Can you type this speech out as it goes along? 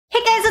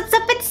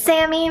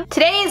Sammy.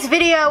 Today's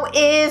video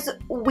is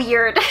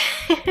weird.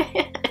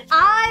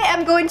 I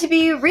am going to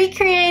be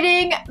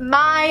recreating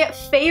my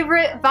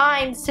favorite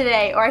vines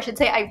today, or I should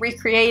say I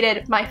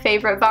recreated my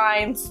favorite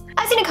vines.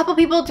 I've seen a couple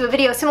people do a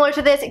video similar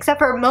to this, except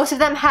for most of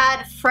them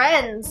had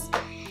friends.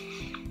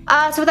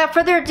 So without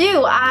further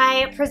ado,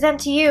 I present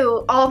to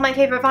you all of my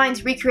favorite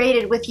vines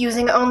recreated with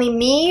using only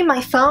me, my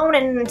phone,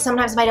 and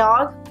sometimes my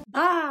dog.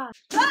 Stop!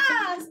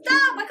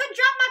 I couldn't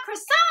drop my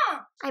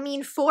croissant! I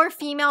mean, 4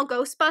 female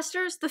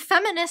Ghostbusters? The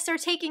feminists are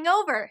taking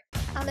over.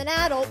 I'm an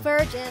adult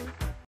virgin.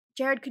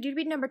 Jared, could you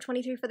read number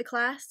 23 for the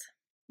class?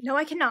 No,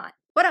 I cannot.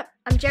 What up?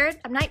 I'm Jared,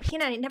 I'm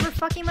 19, and I never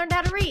fucking learned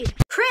how to read.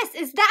 Chris,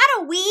 is that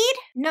a weed?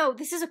 No,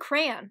 this is a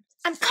crayon.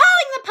 I'm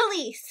calling the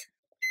police!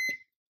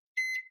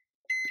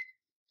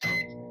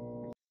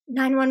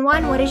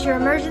 911, what is your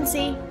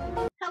emergency?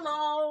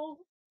 Hello?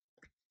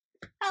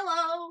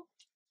 Hello?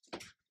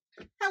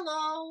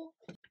 Hello?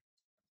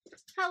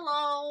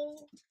 Hello?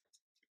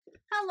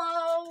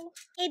 Hello?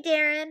 Hey,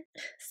 Darren.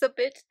 Sup,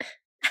 bitch?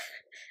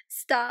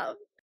 Stop.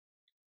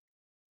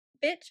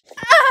 Bitch.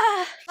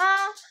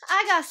 Mom,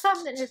 I got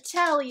something to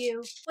tell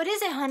you. What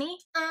is it, honey?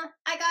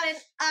 I got an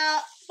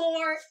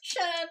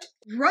abortion.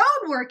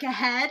 Road work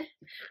ahead?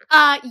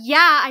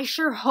 Yeah, I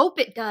sure hope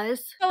it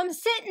does. So I'm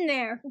sitting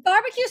there,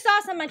 barbecue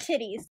sauce on my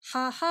titties.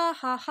 Ha ha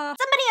ha ha.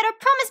 Somebody at our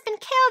prom has been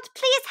killed,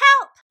 please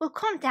help. Well,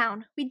 calm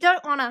down. We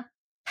don't wanna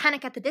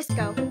panic at the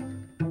disco.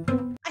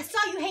 I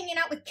saw you hanging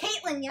out with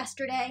Caitlin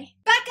yesterday.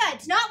 Becca,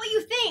 it's not what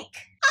you think.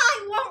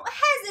 I won't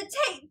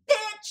hesitate,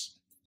 bitch.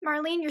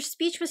 Marlene, your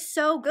speech was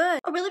so good.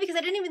 Oh, really? Because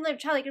I didn't even let it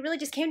try. Like, it really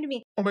just came to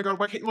me. Oh my god,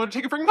 why can't you let her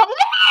take a freaking compliment?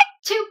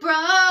 2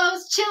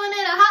 bros chilling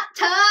in a hot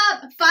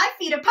tub, 5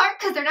 feet apart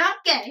because they're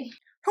not gay.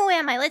 Who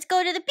am I? Let's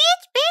go to the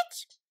beach,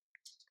 bitch.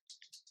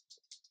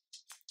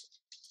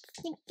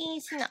 Sneaky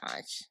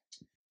snotch.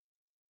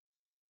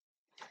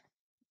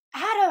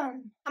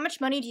 Adam, how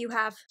much money do you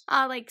have?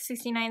 Like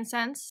 69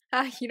 cents.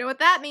 You know what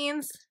that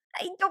means.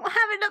 I don't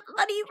have enough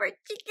money for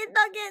chicken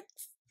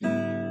nuggets.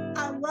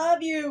 I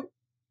love you.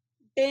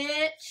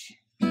 Bitch.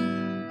 I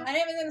ain't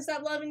even gonna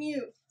stop loving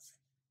you.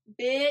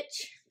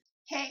 Bitch.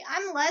 Hey,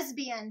 I'm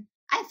lesbian.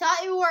 I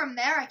thought you were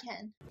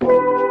American.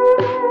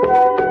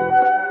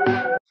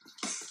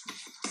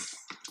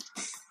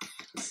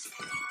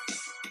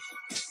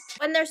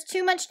 When there's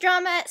too much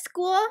drama at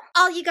school,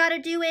 all you gotta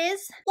do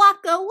is walk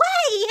away,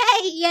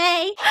 yay,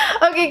 yay.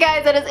 Okay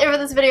guys, that is it for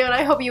this video and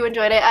I hope you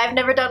enjoyed it. I've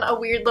never done a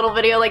weird little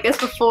video like this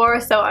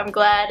before, so I'm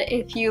glad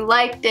if you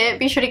liked it.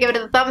 Be sure to give it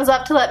a thumbs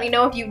up to let me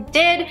know if you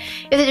did.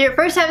 If it's your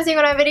first time seeing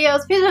one of my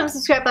videos, please don't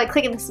subscribe by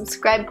clicking the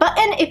subscribe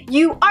button. If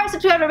you are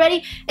subscribed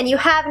already and you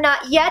have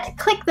not yet,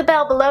 click the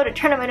bell below to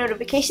turn on my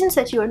notifications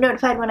so that you are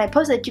notified when I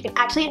post so that you can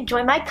actually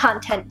enjoy my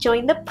content.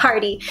 Join the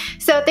party.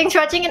 So thanks for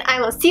watching and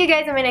I will see you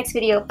guys in my next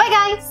video. Bye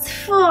guys!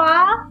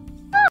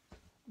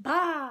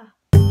 Bye.